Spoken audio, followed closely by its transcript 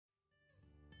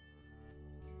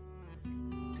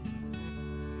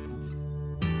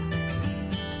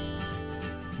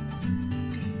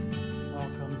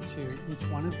each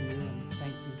one of you, and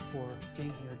thank you for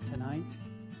being here tonight.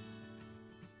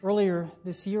 Earlier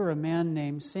this year, a man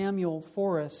named Samuel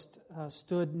Forrest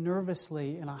stood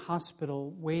nervously in a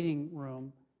hospital waiting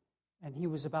room, and he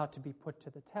was about to be put to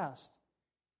the test.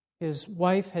 His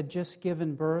wife had just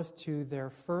given birth to their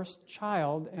first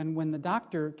child, and when the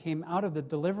doctor came out of the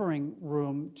delivering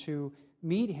room to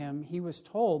meet him, he was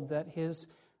told that his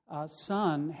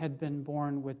son had been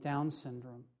born with Down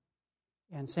syndrome.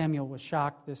 And Samuel was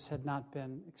shocked. This had not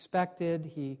been expected.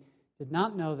 He did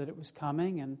not know that it was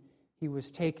coming, and he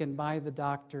was taken by the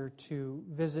doctor to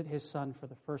visit his son for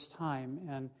the first time.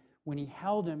 And when he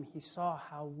held him, he saw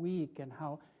how weak and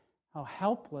how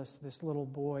helpless this little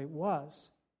boy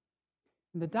was.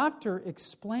 And the doctor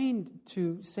explained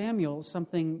to Samuel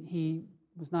something he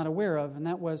was not aware of, and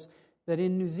that was that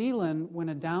in New Zealand, when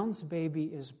a Downs baby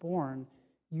is born,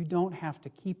 you don't have to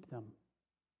keep them.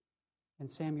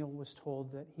 And Samuel was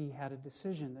told that he had a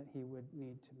decision that he would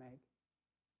need to make.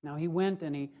 Now he went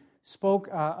and he spoke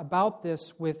about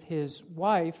this with his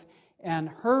wife, and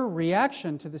her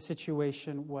reaction to the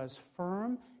situation was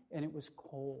firm and it was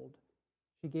cold.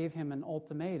 She gave him an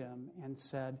ultimatum and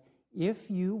said,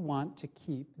 "If you want to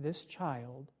keep this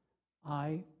child,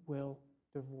 I will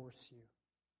divorce you."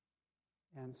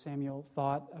 And Samuel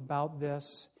thought about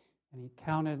this, and he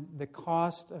counted the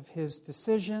cost of his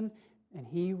decision, and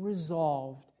he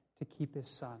resolved to keep his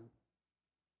son.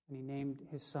 And he named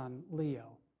his son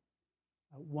Leo.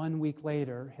 1 week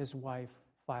later, his wife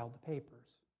filed the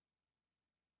papers.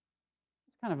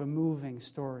 It's kind of a moving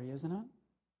story, isn't it?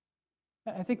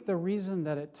 I think the reason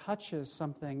that it touches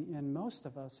something in most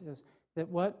of us is that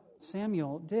what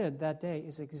Samuel did that day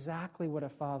is exactly what a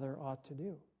father ought to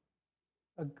do.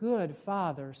 A good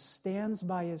father stands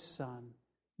by his son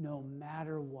no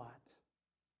matter what.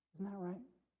 Isn't that right?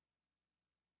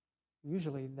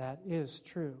 Usually that is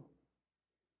true.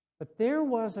 But there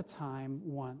was a time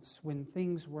once when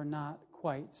things were not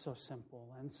quite so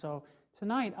simple. And so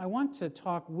tonight I want to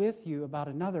talk with you about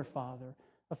another father,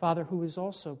 a father who was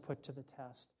also put to the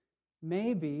test.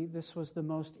 Maybe this was the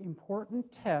most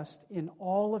important test in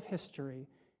all of history,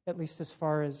 at least as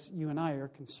far as you and I are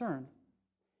concerned.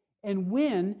 And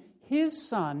when his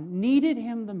son needed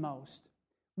him the most,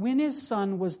 when his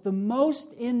son was the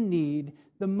most in need,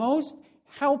 the most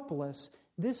helpless,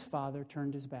 this father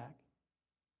turned his back.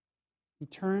 He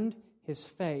turned his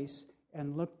face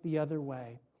and looked the other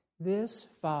way. This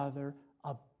father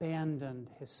abandoned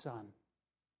his son.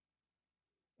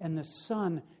 And the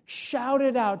son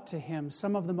shouted out to him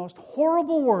some of the most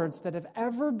horrible words that have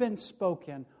ever been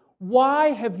spoken.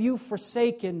 "Why have you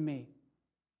forsaken me?"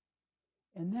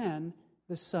 And then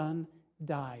the son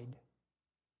died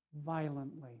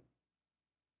violently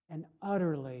and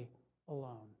utterly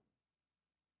alone.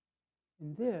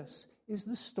 And this is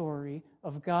the story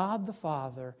of God the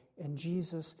Father and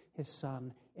Jesus, his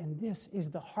Son. And this is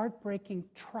the heartbreaking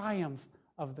triumph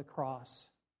of the cross.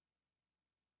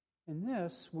 And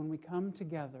this, when we come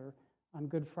together on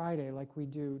Good Friday like we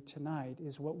do tonight,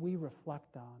 is what we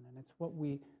reflect on, and it's what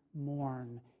we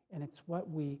mourn, and it's what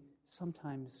we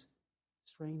sometimes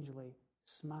strangely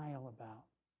smile about.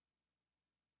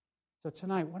 So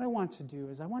tonight, what I want to do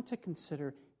is I want to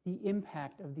consider the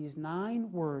impact of these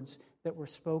 9 words that were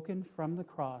spoken from the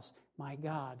cross. My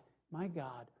God,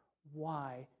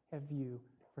 why have you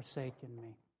forsaken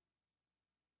me?"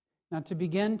 Now, to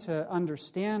begin to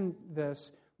understand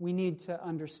this, we need to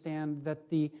understand that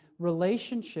the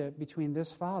relationship between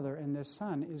this father and this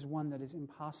son is one that is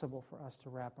impossible for us to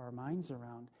wrap our minds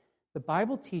around. The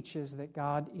Bible teaches that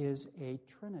God is a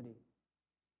Trinity.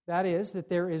 That is, that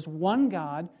there is one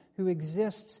God who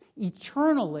exists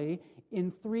eternally in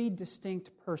 3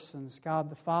 distinct persons: God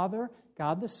the Father,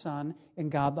 God the Son, and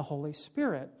God the Holy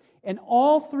Spirit. And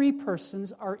all 3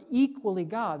 persons are equally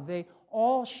God. They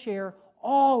all share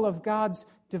all of God's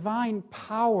divine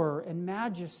power and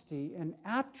majesty and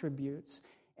attributes.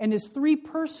 And as 3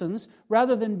 persons,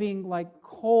 rather than being like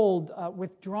cold,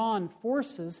 withdrawn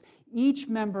forces, each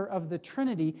member of the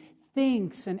Trinity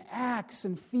thinks and acts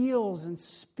and feels and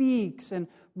speaks and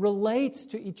relates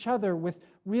to each other with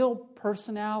real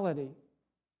personality.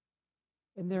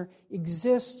 And there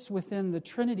exists within the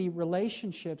Trinity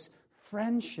relationships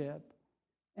friendship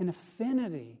and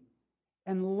affinity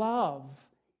and love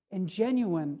and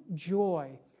genuine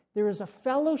joy. There is a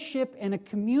fellowship and a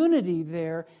community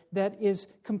there that is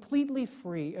completely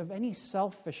free of any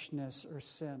selfishness or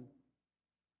sin.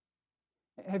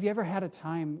 Have you ever had a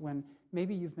time when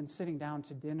maybe you've been sitting down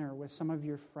to dinner with some of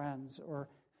your friends or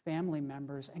family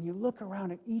members, and you look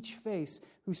around at each face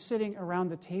who's sitting around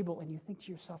the table, and you think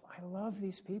to yourself, I love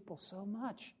these people so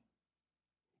much.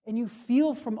 And you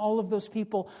feel from all of those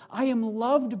people, I am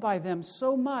loved by them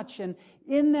so much. And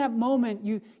in that moment,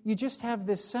 you just have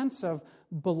this sense of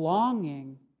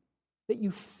belonging, that you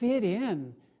fit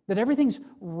in, that everything's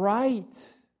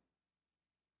right.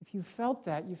 If you felt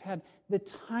that, you've had the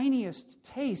tiniest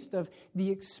taste of the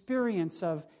experience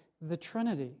of the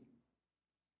Trinity.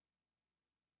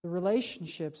 The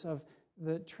relationships of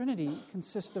the Trinity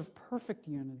consist of perfect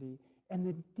unity and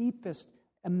the deepest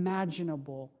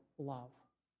imaginable love.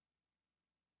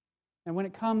 And when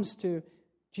it comes to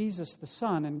Jesus the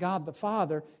Son and God the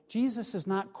Father, Jesus is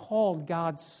not called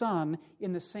God's Son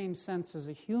in the same sense as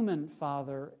a human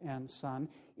father and son.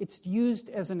 It's used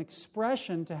as an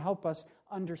expression to help us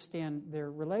understand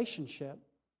their relationship.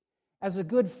 As a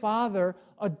good father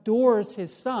adores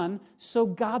his son, so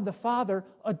God the Father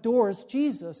adores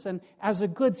Jesus. And as a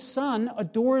good son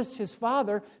adores his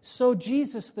father, so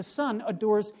Jesus the Son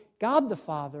adores God the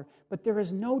Father. But there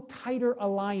is no tighter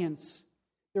alliance.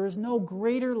 There is no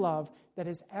greater love that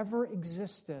has ever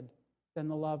existed than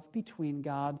the love between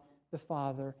God the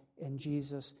Father and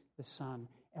Jesus the Son.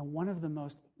 And one of the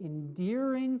most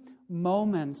endearing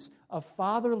moments of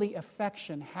fatherly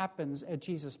affection happens at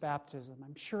Jesus' baptism.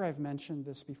 I'm sure I've mentioned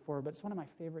this before, but it's one of my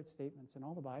favorite statements in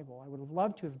all the Bible. I would have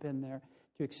loved to have been there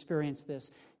to experience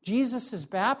this. Jesus is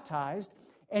baptized,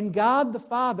 and God the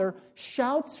Father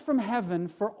shouts from heaven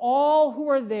for all who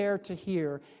are there to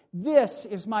hear, "This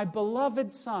is my beloved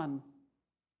Son,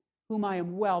 whom I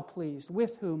am well pleased,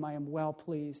 with whom I am well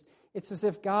pleased." It's as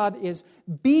if God is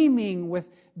beaming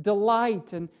with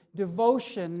delight and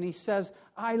devotion, and he says,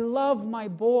 I love my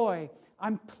boy.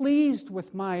 I'm pleased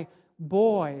with my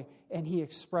boy, and he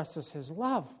expresses his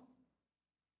love.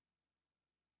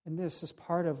 And this is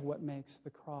part of what makes the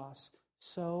cross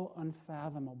so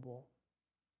unfathomable,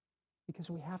 because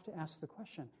we have to ask the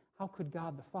question, how could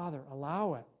God the Father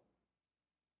allow it?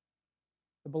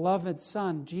 The beloved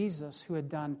Son, Jesus, who had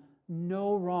done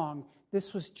no wrong.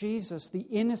 This was Jesus, the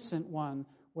innocent one,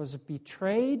 was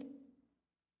betrayed.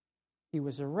 He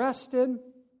was arrested.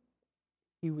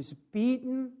 He was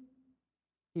beaten.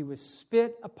 He was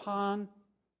spit upon.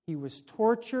 He was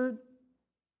tortured.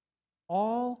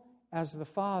 All as the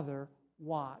Father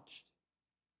watched.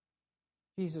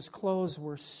 Jesus' clothes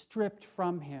were stripped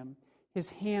from him. His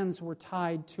hands were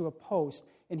tied to a post,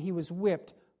 and he was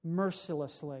whipped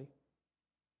mercilessly.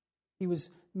 He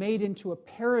was made into a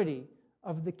parody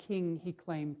of the king he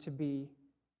claimed to be.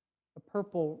 A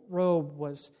purple robe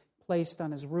was placed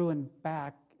on his ruined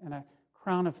back, and a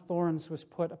crown of thorns was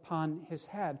put upon his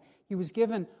head. He was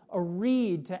given a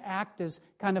reed to act as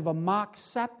kind of a mock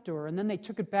scepter, and then they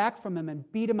took it back from him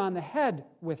and beat him on the head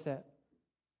with it.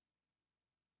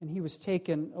 And he was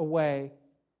taken away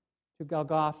to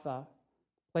Golgotha,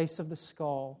 place of the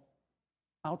skull,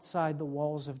 outside the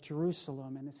walls of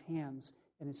Jerusalem, and his hands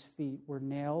and his feet were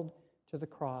nailed to the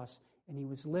cross, and he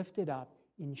was lifted up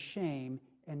in shame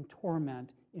and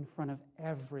torment in front of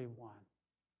everyone.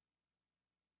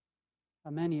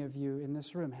 How many of you in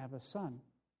this room have a son?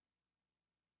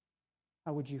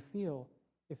 How would you feel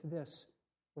if this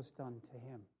was done to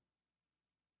him?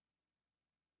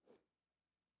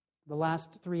 The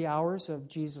last 3 hours of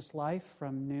Jesus' life,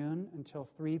 from noon until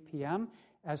 3 p.m.,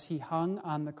 as he hung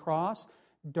on the cross,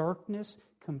 darkness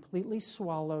completely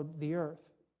swallowed the earth.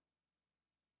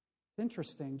 It's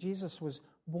interesting. Jesus was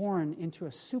born into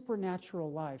a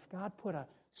supernatural life. God put a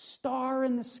star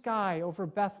in the sky over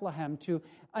Bethlehem to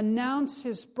announce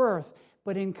his birth.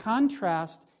 But in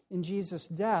contrast, in Jesus'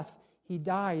 death, he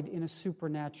died in a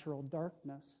supernatural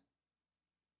darkness.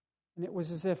 And it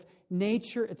was as if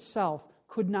nature itself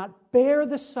could not bear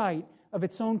the sight of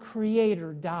its own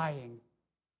creator dying.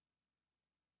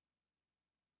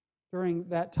 During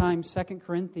that time, 2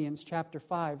 Corinthians chapter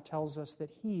 5 tells us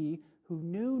that he who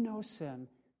knew no sin,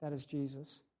 that is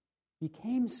Jesus,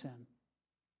 became sin.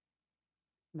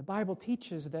 And the Bible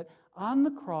teaches that on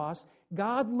the cross,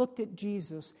 God looked at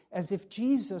Jesus as if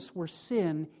Jesus were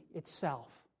sin itself.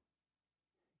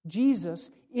 Jesus,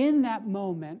 in that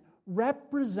moment,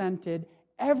 represented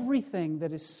everything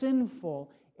that is sinful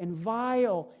and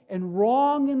vile and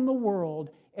wrong in the world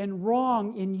and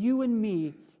wrong in you and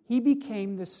me. He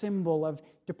became the symbol of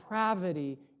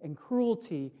depravity and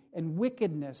cruelty and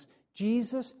wickedness.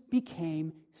 Jesus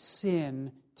became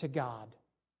sin to God.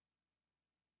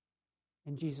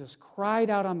 And Jesus cried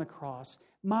out on the cross,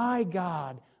 my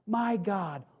God,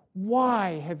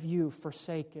 why have you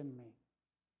forsaken me?"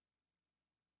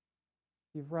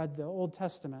 If you've read the Old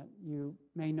Testament, you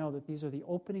may know that these are the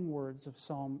opening words of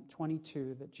Psalm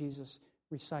 22 that Jesus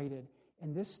recited.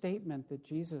 And this statement that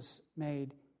Jesus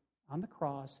made on the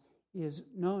cross is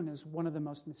known as one of the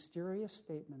most mysterious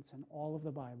statements in all of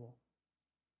the Bible.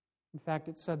 In fact,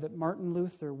 it said that Martin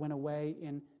Luther went away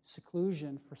in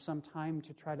seclusion for some time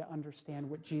to try to understand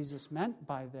what Jesus meant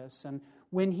by this. And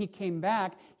when he came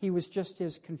back, he was just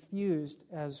as confused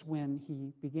as when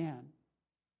he began.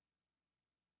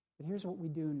 But here's what we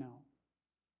do know.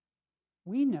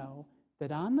 We know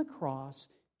that on the cross,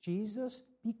 Jesus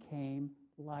became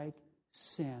like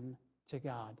sin to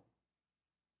God.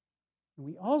 And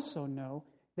we also know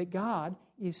that God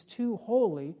is too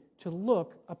holy to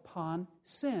look upon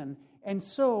sin. And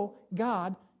so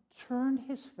God turned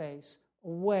his face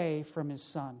away from his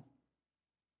Son.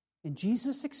 And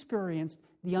Jesus experienced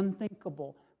the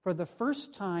unthinkable. For the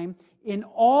first time in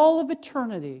all of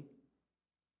eternity,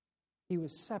 he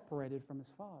was separated from his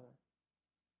Father.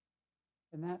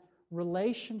 And that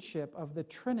relationship of the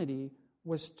Trinity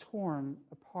was torn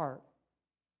apart.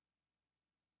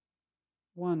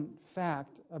 One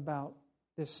fact about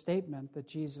this statement that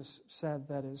Jesus said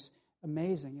that is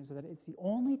amazing is that it's the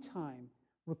only time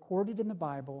recorded in the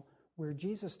Bible where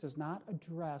Jesus does not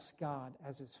address God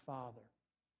as his Father.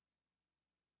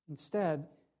 Instead,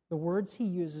 the words he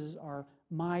uses are,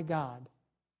 "my God,"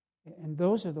 and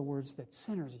those are the words that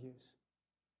sinners use.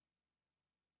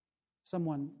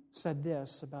 Someone said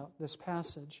this about this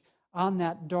passage: on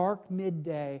that dark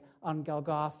midday on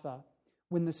Golgotha,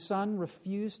 when the sun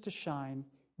refused to shine,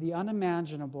 the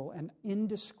unimaginable and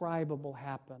indescribable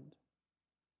happened.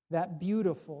 That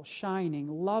beautiful, shining,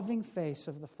 loving face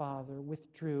of the Father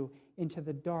withdrew into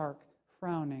the dark,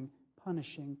 frowning,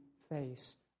 punishing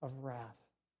face of wrath.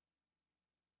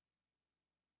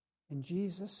 And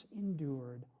Jesus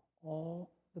endured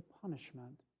all the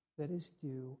punishment that is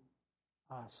due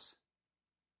us.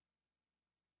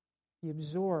 He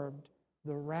absorbed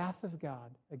the wrath of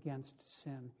God against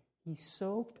sin. He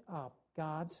soaked up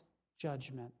God's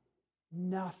judgment.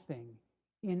 Nothing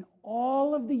in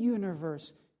all of the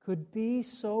universe could be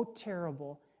so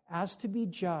terrible as to be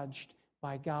judged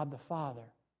by God the Father.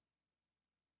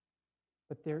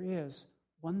 But there is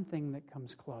one thing that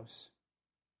comes close: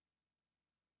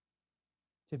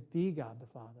 to be God the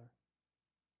Father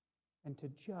and to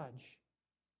judge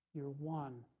your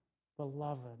one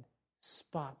beloved,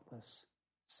 spotless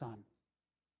Son.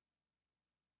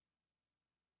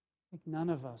 I think none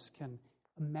of us can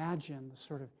imagine the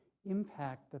sort of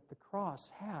impact that the cross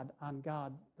had on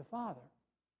God the Father.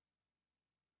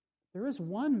 There is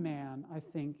one man, I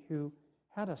think, who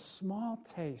had a small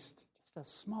taste, just a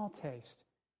small taste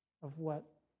of what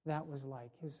that was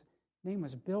like. His name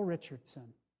was Bill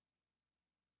Richardson.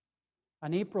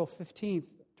 On April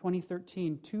 15th,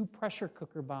 2013, 2 pressure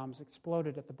cooker bombs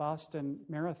exploded at the Boston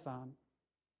Marathon.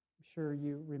 I'm sure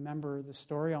you remember the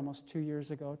story, almost 2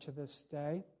 years ago to this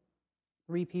day.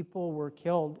 3 people were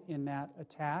killed in that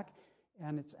attack,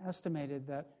 and it's estimated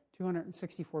that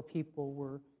 264 people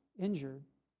were injured.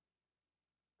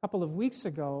 A couple of weeks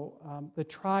ago, the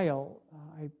trial,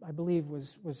 I believe,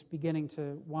 was beginning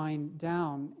to wind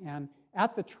down, and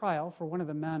at the trial, for one of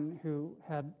the men who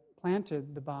had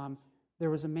planted the bomb,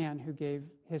 there was a man who gave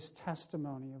his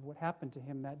testimony of what happened to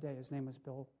him that day. His name was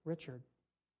Bill Richard.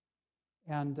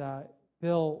 And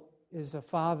Bill is a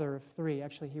father of 3.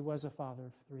 Actually, he was a father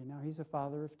of 3. Now he's a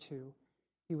father of 2.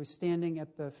 He was standing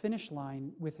at the finish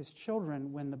line with his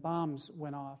children when the bombs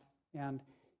went off. And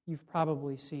you've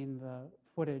probably seen the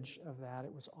footage of that.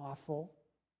 It was awful.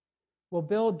 Well,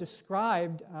 Bill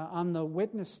described on the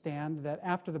witness stand that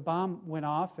after the bomb went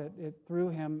off, it threw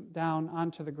him down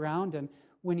onto the ground. And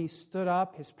when he stood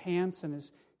up, his pants and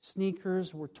his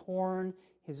sneakers were torn.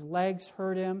 His legs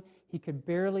hurt him. He could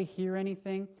barely hear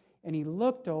anything. And he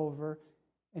looked over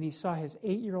and he saw his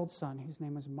 8-year-old son, whose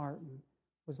name was Martin,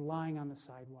 was lying on the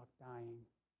sidewalk dying.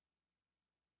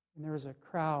 And there was a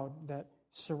crowd that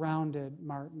surrounded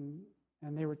Martin,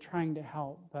 and they were trying to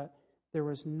help, but there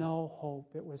was no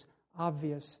hope. It was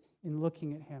obvious in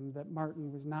looking at him that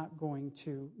Martin was not going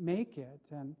to make it.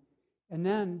 And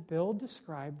then Bill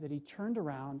described that he turned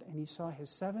around and he saw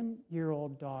his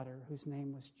 7-year-old daughter, whose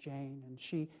name was Jane, and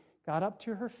she got up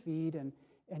to her feet and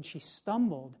she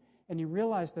stumbled. And he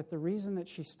realized that the reason that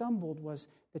she stumbled was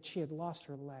that she had lost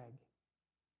her leg.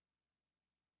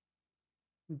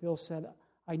 And Bill said,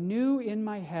 "I knew in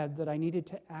my head that I needed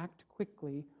to act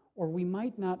quickly, or we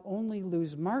might not only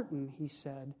lose Martin," he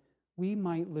said, "we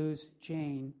might lose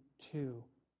Jane too.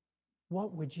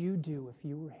 What would you do if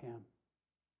you were him?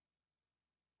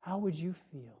 How would you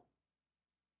feel?"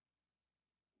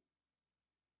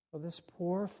 Well, this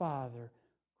poor father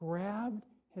grabbed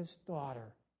his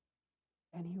daughter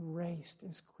and he raced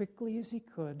as quickly as he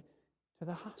could to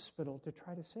the hospital to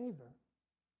try to save her.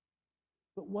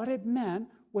 But what it meant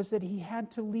was that he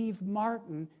had to leave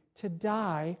Martin to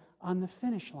die on the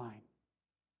finish line.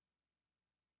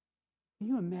 Can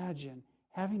you imagine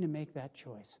having to make that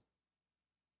choice?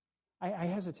 I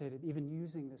hesitated even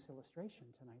using this illustration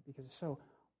tonight because it's so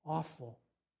awful.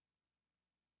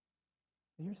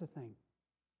 But here's the thing.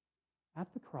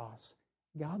 At the cross,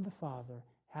 God the Father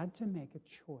had to make a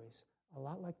choice a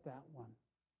lot like that one.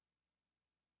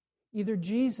 Either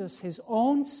Jesus, his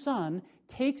own Son,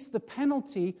 takes the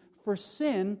penalty for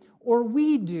sin, or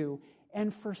we do.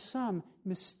 And for some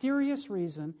mysterious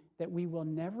reason that we will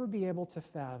never be able to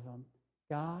fathom,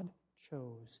 God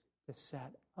chose to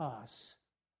set us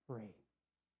free.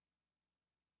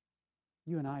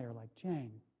 You and I are like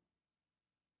Jane.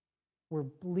 We're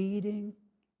bleeding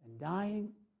and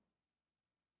dying.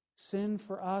 Sin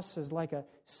for us is like a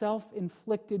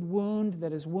self-inflicted wound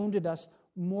that has wounded us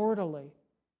mortally.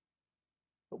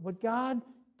 But what God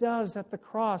does at the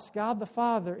cross, God the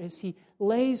Father, is He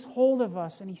lays hold of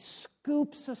us and He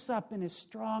scoops us up in His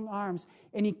strong arms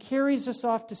and He carries us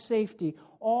off to safety.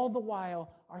 All the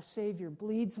while, our Savior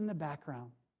bleeds in the background.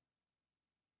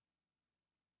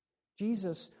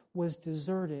 Jesus was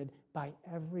deserted by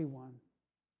everyone.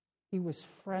 He was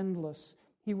friendless.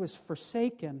 He was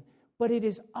forsaken. But it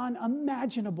is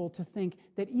unimaginable to think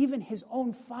that even His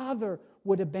own Father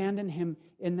would abandon Him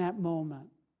in that moment.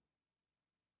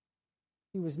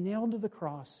 He was nailed to the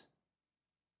cross,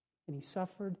 and He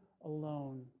suffered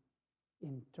alone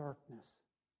in darkness.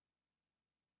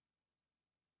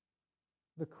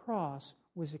 The cross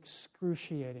was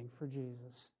excruciating for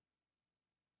Jesus,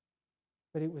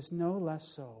 but it was no less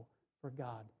so for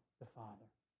God the Father.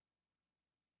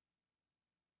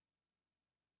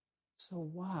 So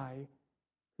why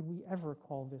could we ever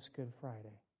call this Good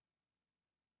Friday?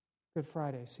 Good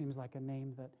Friday seems like a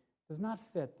name that does not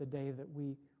fit the day that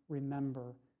we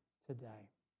remember today.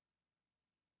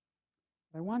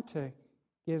 I want to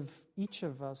give each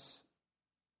of us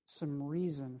some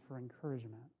reason for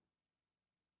encouragement.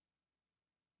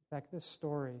 In fact, this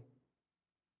story,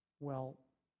 well,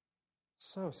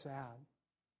 so sad.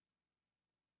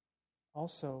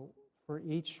 Also, for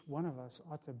each one of us,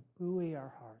 ought to buoy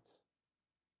our hearts.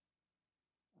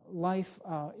 Life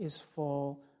is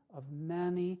full of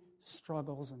many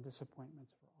struggles and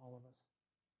disappointments for all of us.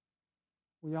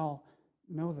 We all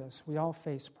know this. We all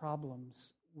face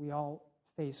problems. We all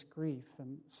face grief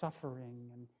and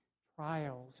suffering and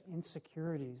trials,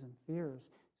 insecurities and fears.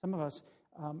 Some of us,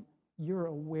 you're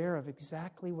aware of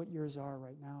exactly what yours are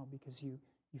right now because you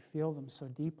feel them so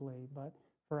deeply. But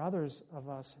for others of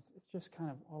us, it's just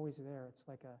kind of always there. It's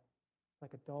like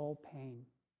a dull pain.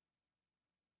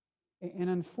 And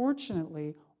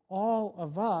unfortunately, all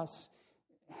of us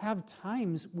have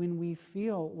times when we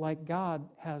feel like God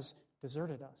has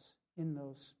deserted us in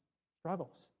those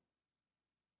struggles.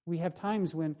 We have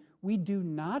times when we do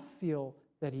not feel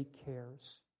that He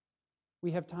cares.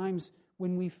 We have times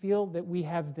when we feel that we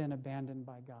have been abandoned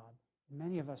by God.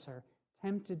 Many of us are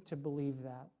tempted to believe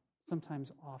that,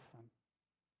 sometimes often.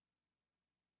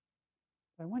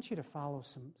 But I want you to follow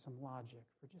some logic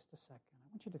for just a second. I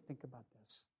want you to think about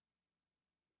this.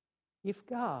 If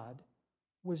God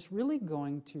was really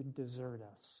going to desert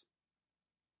us,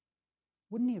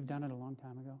 wouldn't He have done it a long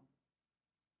time ago?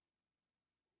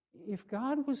 If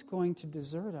God was going to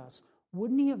desert us,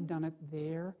 wouldn't He have done it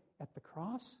there at the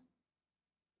cross?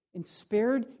 And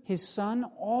spared His Son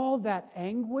all that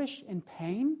anguish and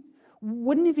pain?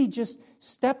 Wouldn't have He just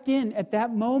stepped in at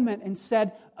that moment and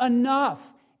said,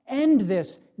 enough, end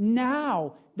this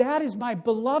now. That is my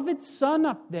beloved Son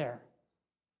up there.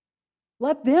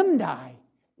 Let them die.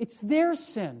 It's their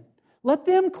sin. Let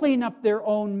them clean up their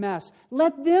own mess.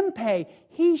 Let them pay.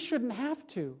 He shouldn't have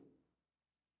to.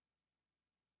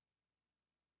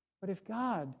 But if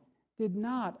God did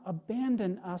not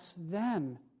abandon us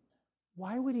then,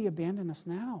 why would He abandon us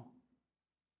now?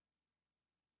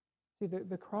 See,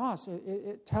 the cross,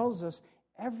 it tells us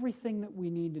everything that we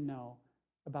need to know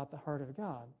about the heart of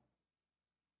God.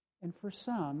 And for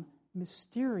some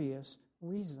mysterious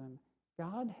reason,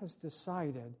 God has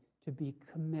decided to be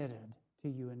committed to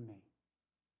you and me.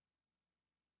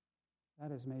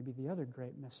 That is maybe the other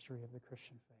great mystery of the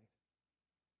Christian faith.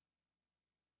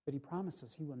 But He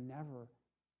promises He will never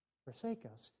forsake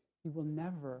us. He will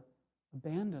never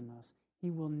abandon us. He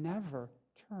will never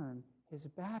turn His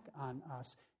back on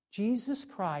us. Jesus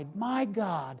cried, my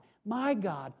God,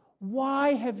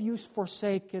 why have you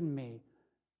forsaken me?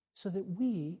 So that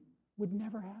we would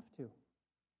never have to.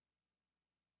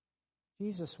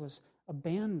 Jesus was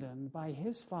abandoned by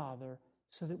His Father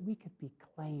so that we could be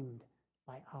claimed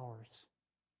by ours.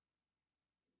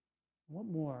 What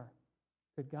more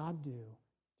could God do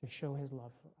to show His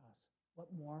love for us? What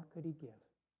more could He give?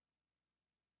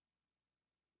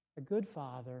 A good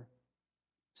Father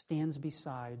stands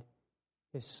beside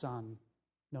his Son,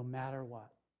 no matter what.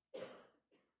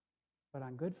 But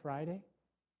on Good Friday,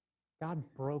 God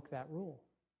broke that rule.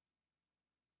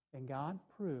 And God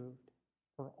proved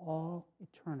for all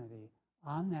eternity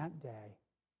on that day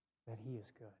that he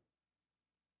is good.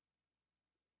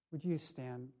 Would you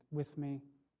stand with me?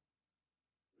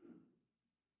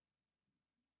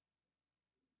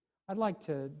 I'd like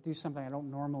to do something I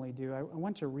don't normally do. I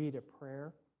want to read a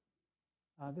prayer.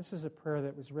 This is a prayer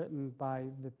that was written by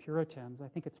the Puritans. I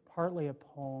think it's partly a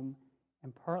poem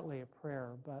and partly a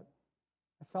prayer, but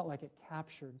I felt like it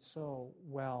captured so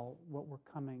well what we're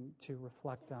coming to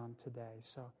reflect on today.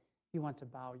 So if you want to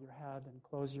bow your head and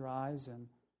close your eyes and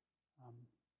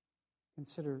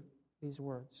consider these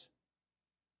words.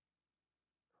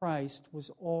 Christ was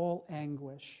all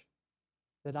anguish,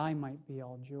 that I might be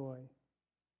all joy.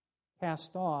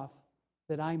 Cast off,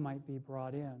 that I might be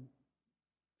brought in.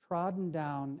 Trodden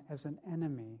down as an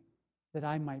enemy, that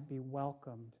I might be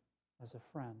welcomed as a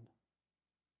friend.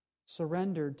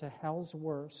 Surrendered to hell's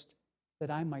worst,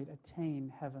 that I might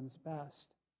attain heaven's best.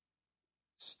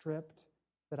 Stripped,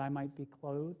 that I might be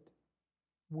clothed.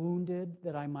 Wounded,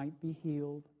 that I might be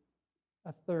healed.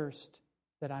 Athirst,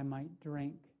 that I might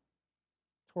drink.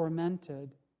 Tormented,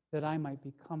 that I might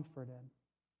be comforted.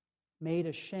 Made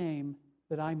a shame,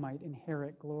 that I might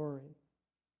inherit glory.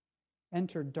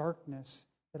 Entered darkness,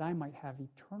 that I might have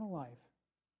eternal life.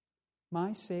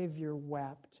 My Savior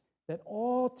wept, that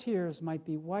all tears might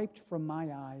be wiped from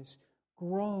my eyes,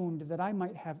 groaned, that I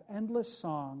might have endless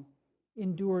song,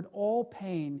 endured all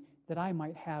pain, that I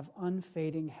might have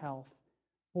unfading health,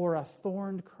 bore a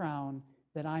thorned crown,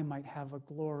 that I might have a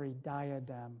glory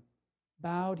diadem,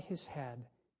 bowed his head,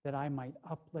 that I might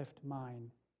uplift mine,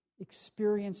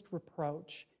 experienced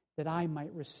reproach, that I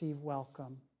might receive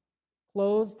welcome,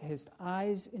 clothed his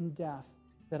eyes in death,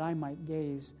 that I might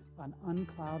gaze on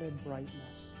unclouded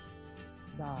brightness,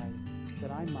 died,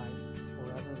 that I might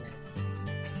forever live.